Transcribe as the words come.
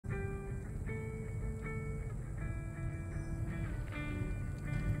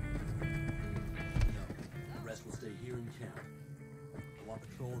want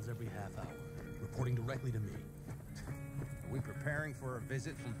patrols every half hour, reporting directly to me. Are we preparing for a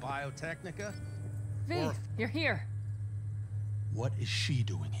visit from Biotechnica? V, you're here. What is she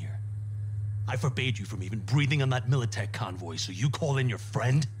doing here? I forbade you from even breathing on that Militech convoy, so you call in your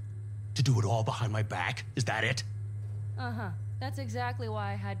friend? To do it all behind my back? Is that it? Uh-huh. That's exactly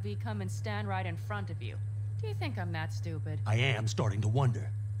why I had V come and stand right in front of you. Do you think I'm that stupid? I am starting to wonder.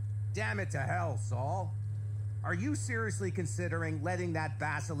 Damn it to hell, Saul. Are you seriously considering letting that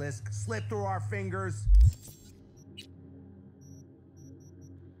basilisk slip through our fingers?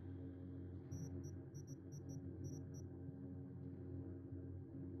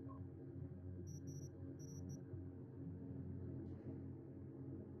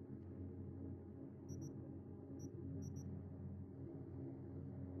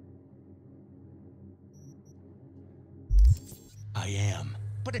 I am.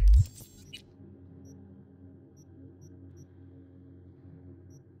 But it...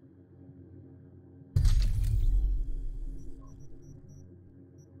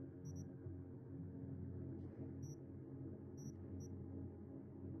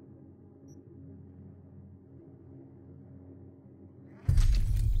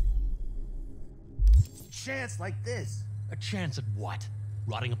 Chance like this. A chance at what?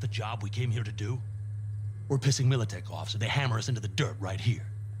 Rotting up the job we came here to do? We're pissing Militech off so they hammer us into the dirt right here.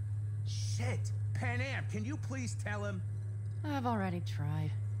 Shit! Pan Am, can you please tell him? I've already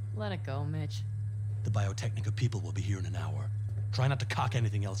tried. Let it go, Mitch. The Biotechnica people will be here in an hour. Try not to cock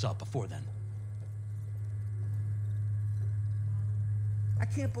anything else up before then. I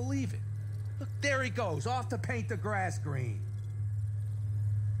can't believe it. Look, there he goes, off to paint the grass green.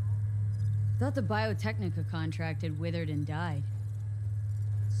 Thought the Biotechnica contract had withered and died.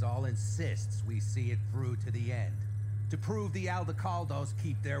 Saul insists we see it through to the end. To prove the Aldecaldos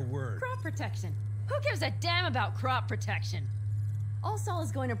keep their word. Crop protection. Who gives a damn about crop protection? All Saul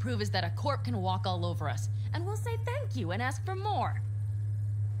is going to prove is that a corp can walk all over us, and we'll say thank you and ask for more.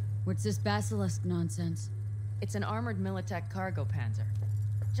 What's this basilisk nonsense? It's an armored Militech cargo panzer.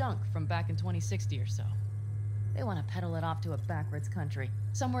 Junk from back in 2060 or so. They want to peddle it off to a backwards country,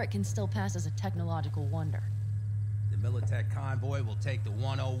 somewhere it can still pass as a technological wonder. The Militech convoy will take the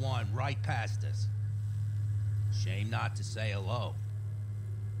 101 right past us. Shame not to say hello.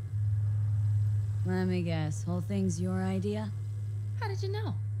 Let me guess, whole thing's your idea? How did you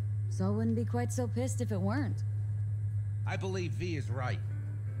know? Saul wouldn't be quite so pissed if it weren't. I believe V is right.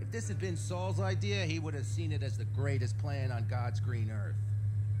 If this had been Saul's idea, he would have seen it as the greatest plan on God's green earth.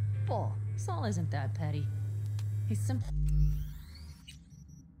 Bull. Saul isn't that petty. He's simply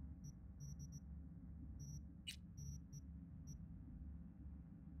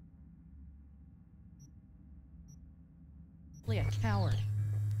a coward.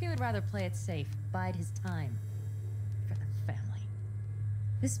 He would rather play it safe, bide his time. For the family.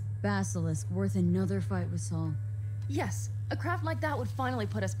 This basilisk worth another fight with Saul. Yes, a craft like that would finally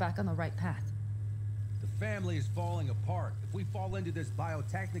put us back on the right path. The family is falling apart. If we fall into this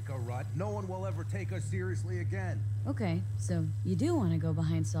Biotechnica rut, no one will ever take us seriously again. Okay, so you do want to go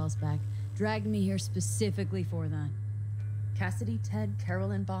behind Saul's back. Dragged me here specifically for that. Cassidy, Ted,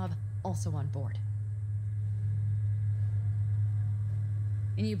 Carol, and Bob also on board.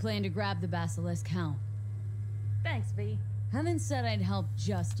 And you plan to grab the basilisk, how? Thanks, V. Haven't said I'd help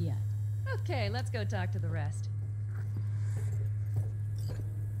just yet. Okay, let's go talk to the rest.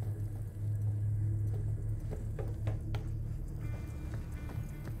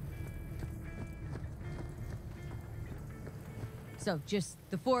 So, just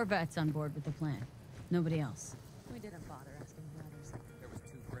the 4 vets on board with the plan. Nobody else. We didn't bother asking the others. There was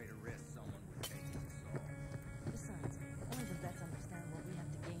too great a risk someone would take with Saul. Besides, only the vets understand what we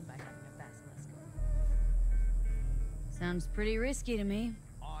have to gain by having a basilisk. Sounds pretty risky to me.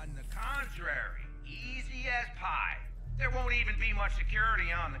 On the contrary, easy as pie. There won't even be much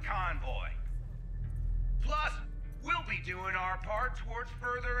security on the convoy. Plus, we'll be doing our part towards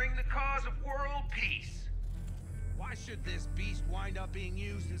furthering the cause of world peace. Why should this beast wind up being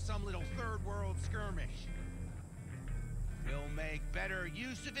used in some little third world skirmish? We'll make better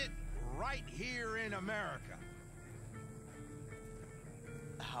use of it right here in America.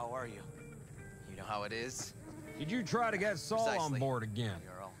 How are you? You know how it is? Did you try to get Saul on board again? We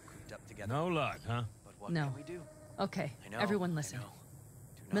are all cooped up together. No luck, huh? But what No. can we do? Okay, I know, everyone listen. I know.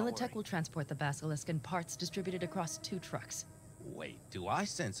 Do not Militech worry. will transport the basilisk in parts distributed across 2 trucks. Wait, do I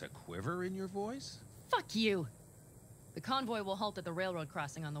sense a quiver in your voice? Fuck you! The convoy will halt at the railroad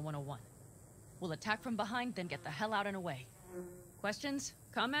crossing on the 101. We'll attack from behind, then get the hell out and away. Questions?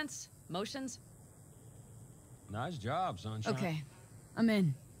 Comments? Motions? Nice job, Sunshine. Okay, I'm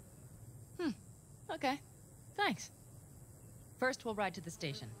in. Okay, thanks. First, we'll ride to the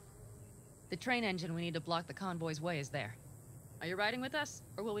station. The train engine we need to block the convoy's way is there. Are you riding with us,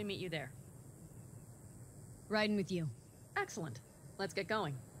 or will we meet you there? Riding with you. Excellent. Let's get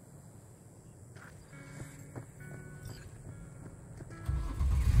going. I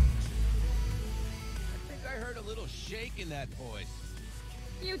think I heard a little shake in that voice.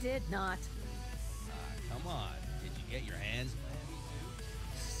 You did not. Come on. Did you get your hands?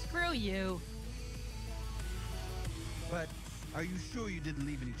 Screw you. But are you sure you didn't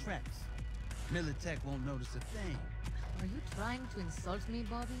leave any tracks? Militech won't notice a thing. Are you trying to insult me,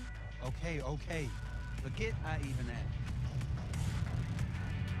 Bobby? Okay. Forget I even asked.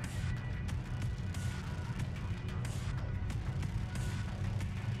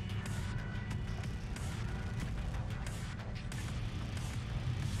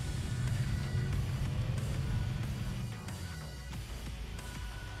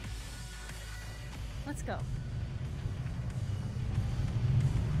 Let's go.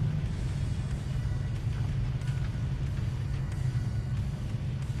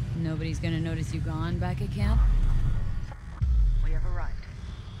 Nobody's gonna notice you gone back at camp? We have arrived.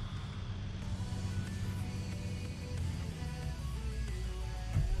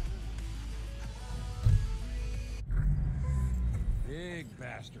 Big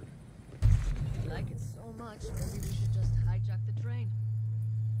bastard. You like it so much, maybe we should just hijack the train.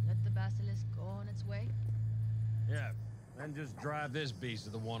 Let the basilisk go on its way. Yeah, then just drive this beast to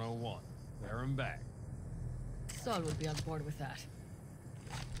the 101. There and back. Saul would be on board with that.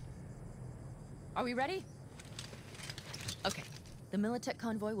 Are we ready? Okay. The Militech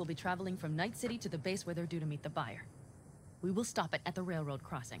convoy will be traveling from Night City to the base where they're due to meet the buyer. We will stop it at the railroad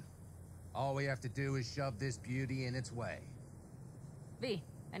crossing. All we have to do is shove this beauty in its way. V,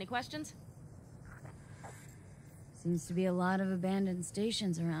 any questions? Seems to be a lot of abandoned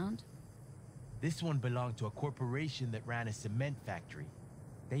stations around. This one belonged to a corporation that ran a cement factory.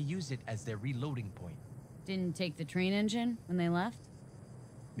 They use it as their reloading point. Didn't take the train engine when they left?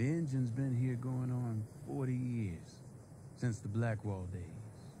 The engine's been here going on 40 years. Since the Blackwall days.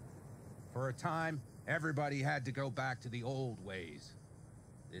 For a time, everybody had to go back to the old ways.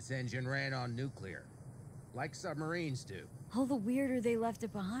 This engine ran on nuclear, like submarines do. All the weirder they left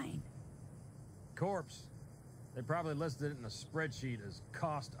it behind. Corpse. They probably listed it in a spreadsheet as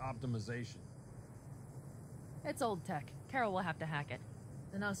cost optimization. It's old tech. Carol will have to hack it.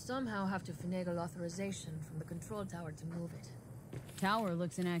 Then I'll somehow have to finagle authorization from the control tower to move it. Tower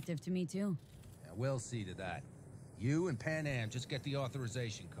looks inactive to me, too. Yeah, we'll see to that. You and Pan Am just get the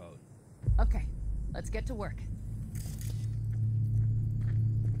authorization code. Okay, let's get to work.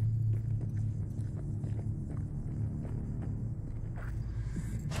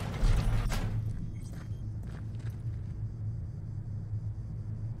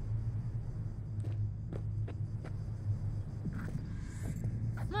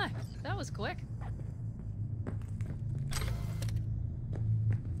 My, that was quick.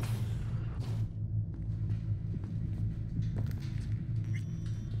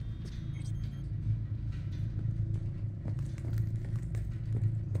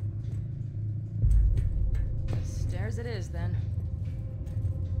 Stairs it is, then.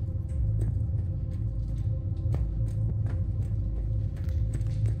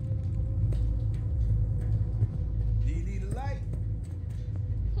 Do you need a light?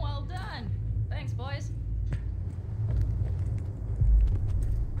 Well done. Thanks, boys.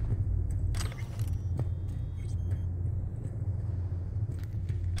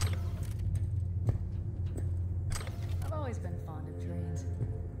 I've always been fond of trains.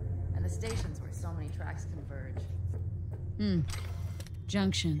 And the stations where so many tracks converge.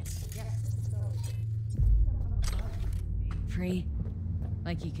 Junctions. Yes, Free.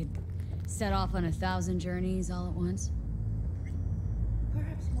 Like you could set off on 1,000 journeys all at once.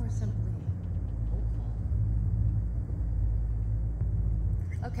 perhaps more simply hopeful.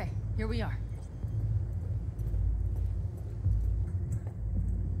 Okay, here we are.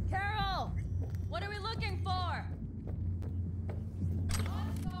 Carol! What are we looking for?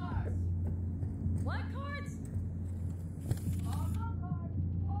 Cards! What cards? All cards.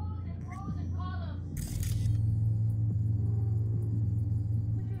 Rows and rows and columns.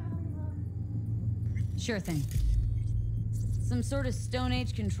 Would you help me look? Sure thing. Some sort of Stone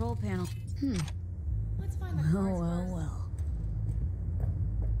Age control panel. Let's find the Oh, cards well, first. well.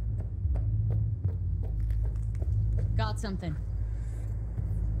 Got something.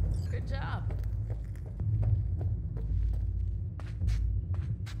 Good job.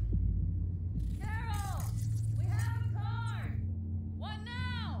 Carol! We have a card! What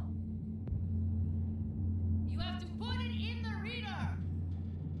now? You have to put it in the reader!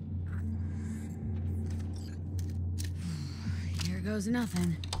 goes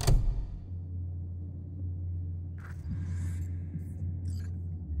nothing.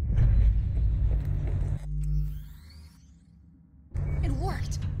 It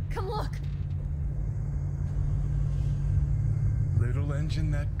worked! Come look! Little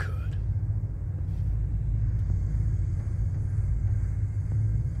engine that could.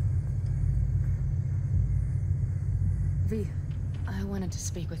 V, I wanted to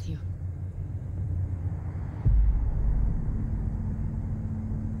speak with you.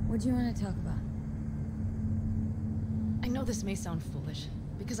 What do you want to talk about? I know this may sound foolish,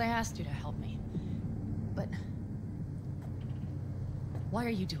 because I asked you to help me. But... why are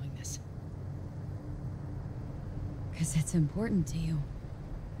you doing this? Because it's important to you.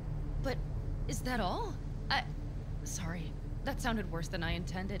 But... is that all? Sorry, that sounded worse than I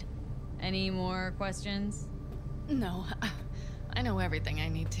intended. Any more questions? No, I know everything I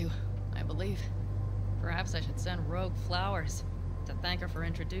need to, I believe. Perhaps I should send Rogue flowers to thank her for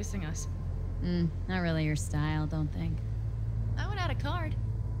introducing us. Not really your style, don't think. I would add a card.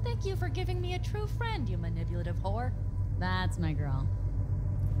 Thank you for giving me a true friend, you manipulative whore. That's my girl.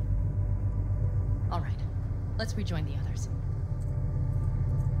 All right, let's rejoin the others.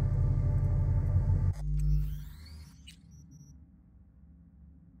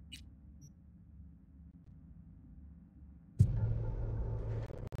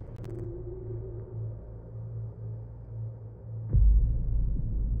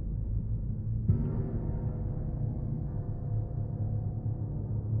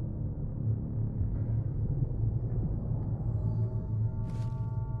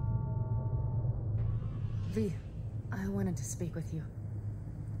 V, I wanted to speak with you.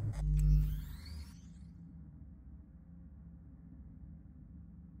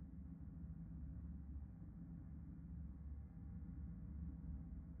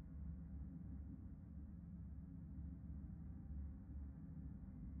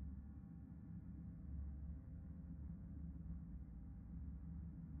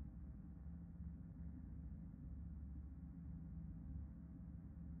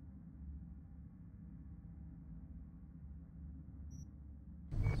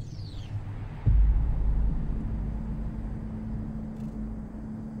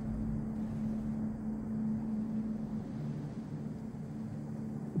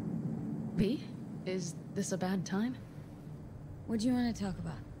 V, is this a bad time? What do you want to talk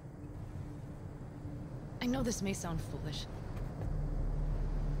about? I know this may sound foolish.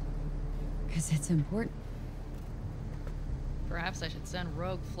 Because it's important. Perhaps I should send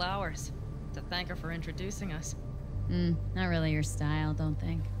Rogue flowers to thank her for introducing us. Not really your style, don't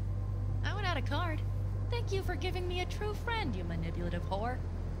think. I would add a card. Thank you for giving me a true friend, you manipulative whore.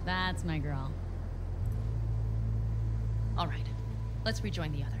 That's my girl. All right, let's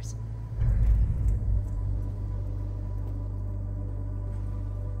rejoin the others.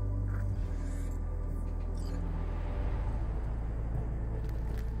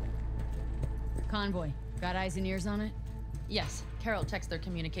 Convoy. Got eyes and ears on it? Yes, Carol checks their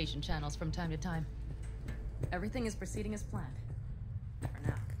communication channels from time to time. Everything is proceeding as planned. For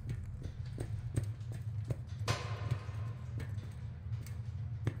now.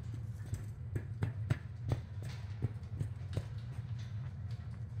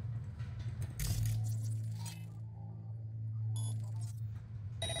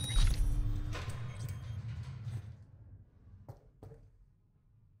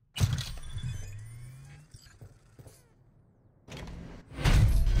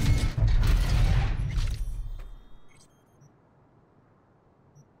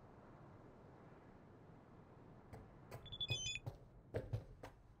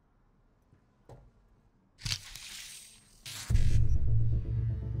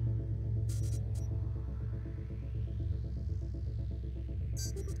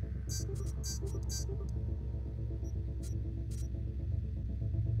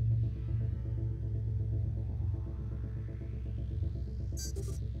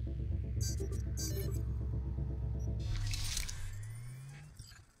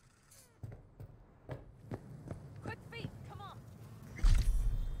 Quick feet, come on.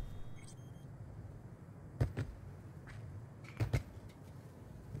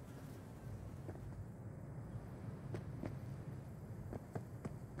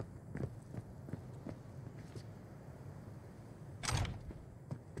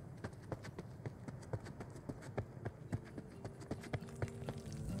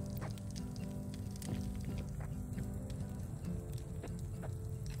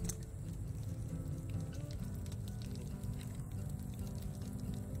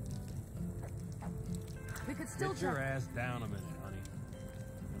 We could still Get your ass down a minute, honey.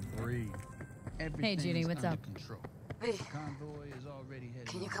 And breathe. Hey, Judy, what's up? Control. V, Convoy is already heading.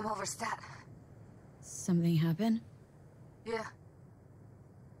 can you come over, stat? Something happened? Yeah.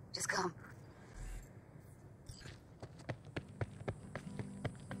 Just come.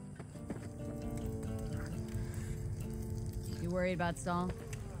 You worried about Saul?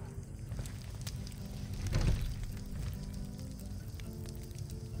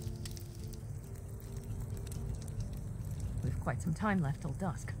 We've quite some time left till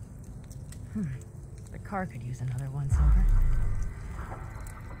dusk. The car could use another once-over.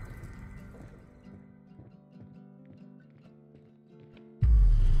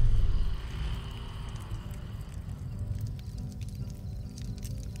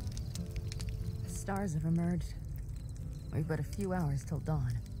 The stars have emerged. We've but a few hours till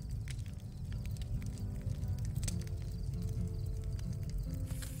dawn.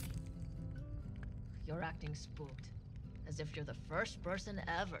 You're acting spooked. As if you're the first person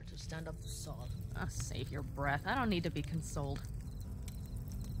ever to stand up to Saul. Oh, save your breath. I don't need to be consoled.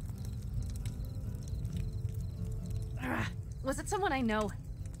 Was it someone I know?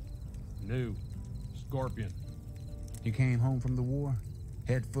 New. Scorpion. You came home from the war,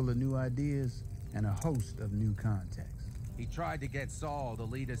 head full of new ideas, and a host of new contacts. He tried to get Saul to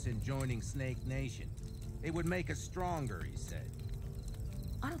lead us in joining Snake Nation. It would make us stronger, he said.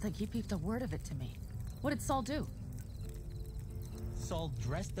 I don't think he peeped a word of it to me. What did Saul do? Saul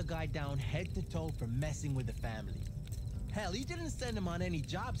dressed the guy down head to toe for messing with the family. Hell, he didn't send him on any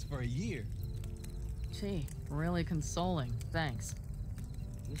jobs for a year. Gee, really consoling. Thanks.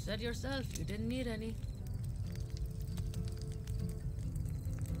 You said yourself you didn't need any.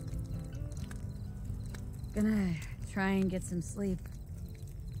 Gonna try and get some sleep.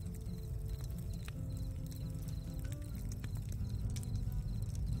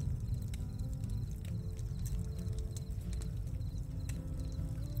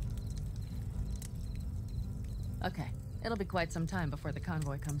 Okay, it'll be quite some time before the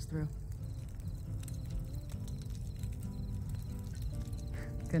convoy comes through.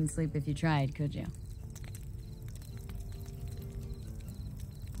 Couldn't sleep if you tried, could you?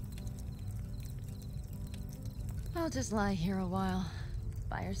 I'll just lie here a while,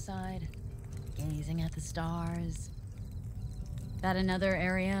 by your side, gazing at the stars. That another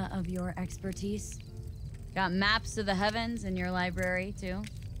area of your expertise? Got maps of the heavens in your library, too?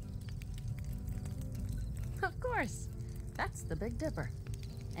 Of course. That's the Big Dipper.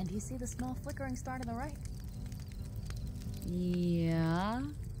 And do you see the small flickering star to the right? Yeah.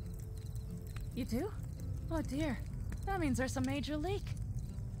 You do? Oh dear. That means there's a major leak.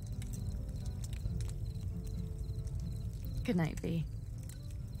 Good night, V.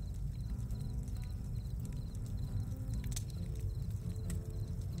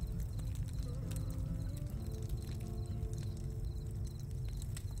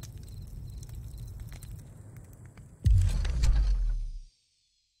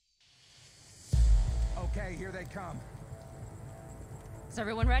 Okay, here they come. Is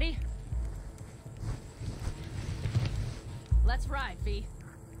everyone ready? Let's ride, V.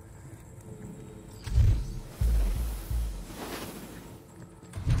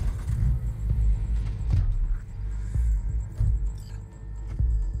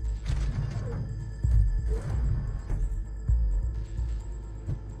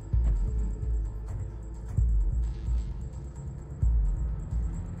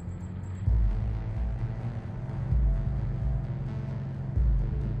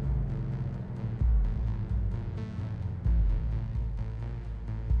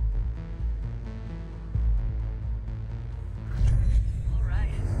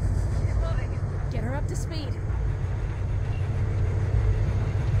 To speed.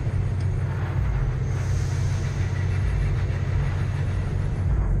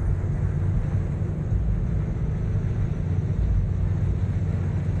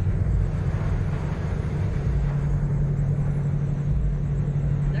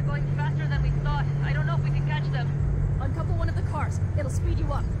 They're going faster than we thought. I don't know if we can catch them. Uncouple one of the cars. It'll speed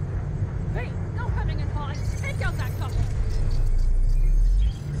you up. Hey, no hemming and hawing. Take out that couple.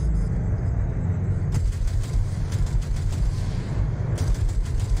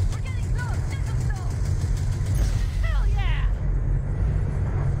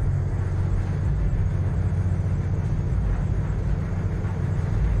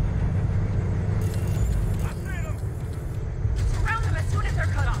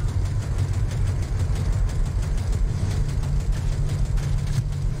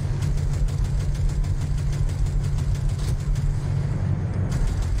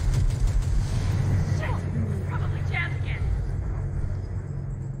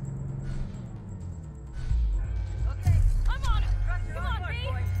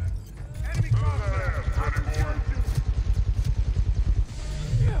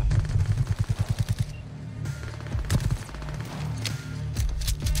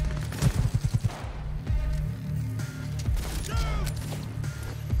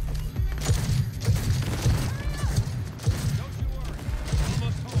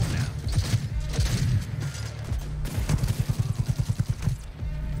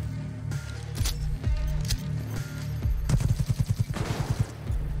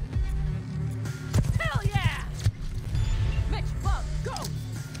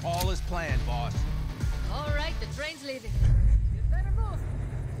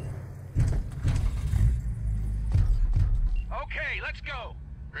 Let's go.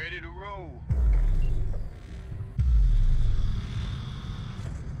 Ready to roll.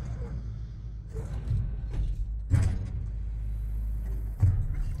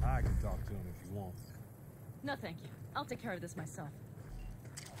 I can talk to him if you want. No, thank you. I'll take care of this myself.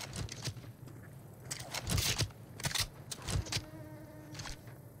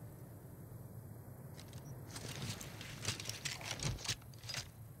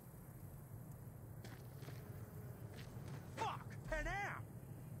 Fuck! Panam!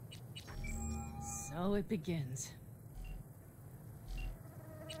 So it begins.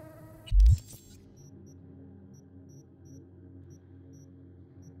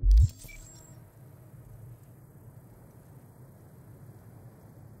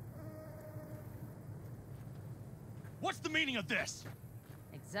 What's the meaning of this?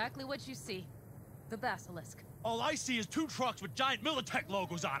 Exactly what you see. The basilisk. All I see is 2 trucks with giant Militech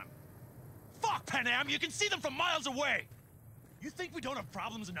logos on them. Fuck, Panam! You can see them from miles away! You think we don't have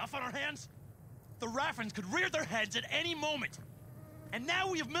problems enough on our hands? The Raffens could rear their heads at any moment. And now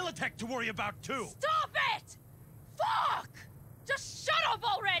we have Militech to worry about, too. Stop it! Fuck! Just shut up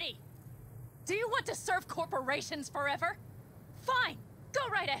already! Do you want to serve corporations forever? Fine, go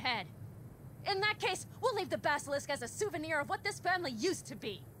right ahead. In that case, we'll leave the basilisk as a souvenir of what this family used to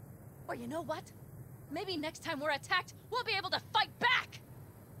be. Or you know what? Maybe next time we're attacked, we'll be able to fight back!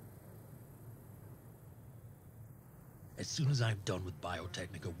 As soon as I'm done with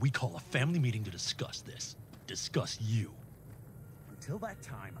Biotechnica, we call a family meeting to discuss this. Discuss you. Until that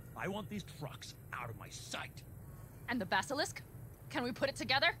time, I want these trucks out of my sight. And the basilisk? Can we put it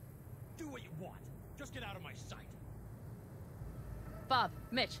together? Do what you want. Just get out of my sight. Bob,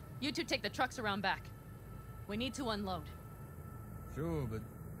 Mitch, you two take the trucks around back. We need to unload. Sure, but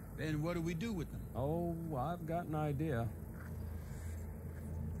then what do we do with them? Oh, I've got an idea.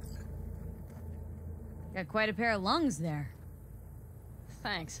 Got quite a pair of lungs there.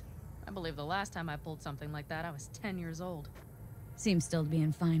 Thanks. I believe the last time I pulled something like that, I was 10 years old. Seems still to be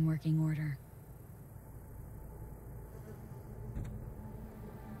in fine working order.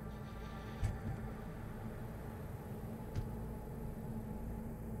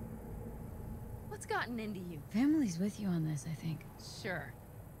 What's gotten into you? Family's with you on this, I think. Sure.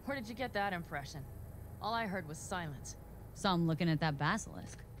 Where did you get that impression? All I heard was silence. Saw him looking at that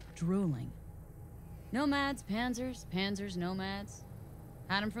basilisk, drooling. Nomads, panzers, panzers, nomads.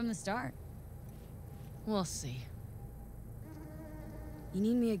 Had him from the start. We'll see. You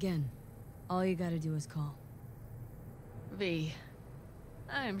need me again. All you gotta do is call. V.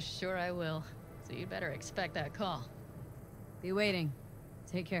 I'm sure I will. So you'd better expect that call. Be waiting.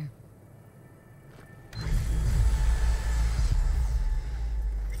 Take care.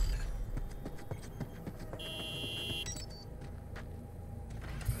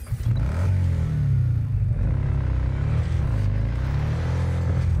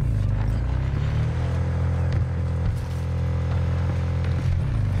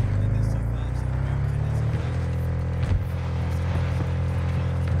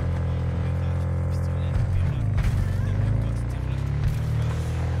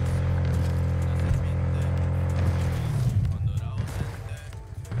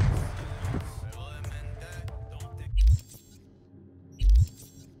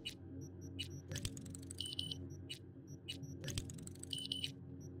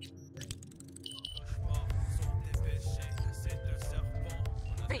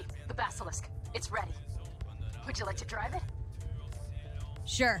 It's ready. Would you like to drive it?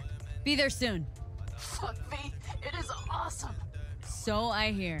 Sure. Be there soon. Fuck me. It is awesome. So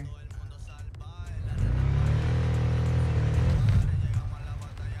I hear.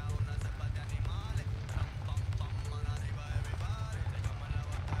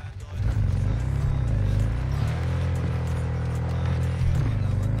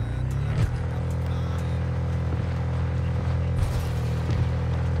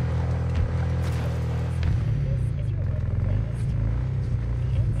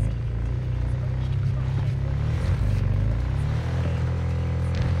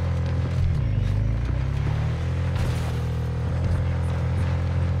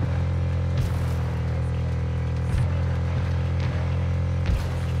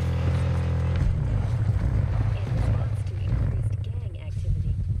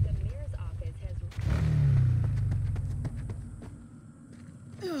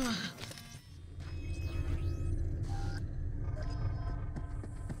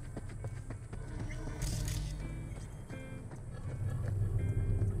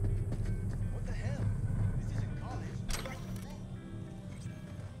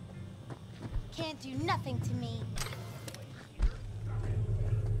 Can't do nothing to me.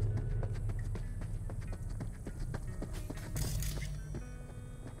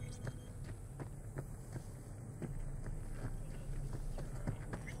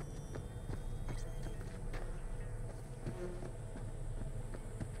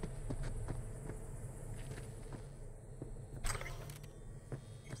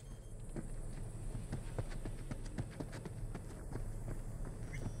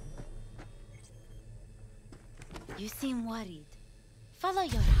 You seem worried. Follow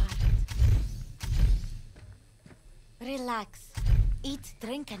your heart. Relax. Eat,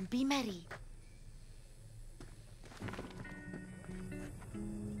 drink, and be merry.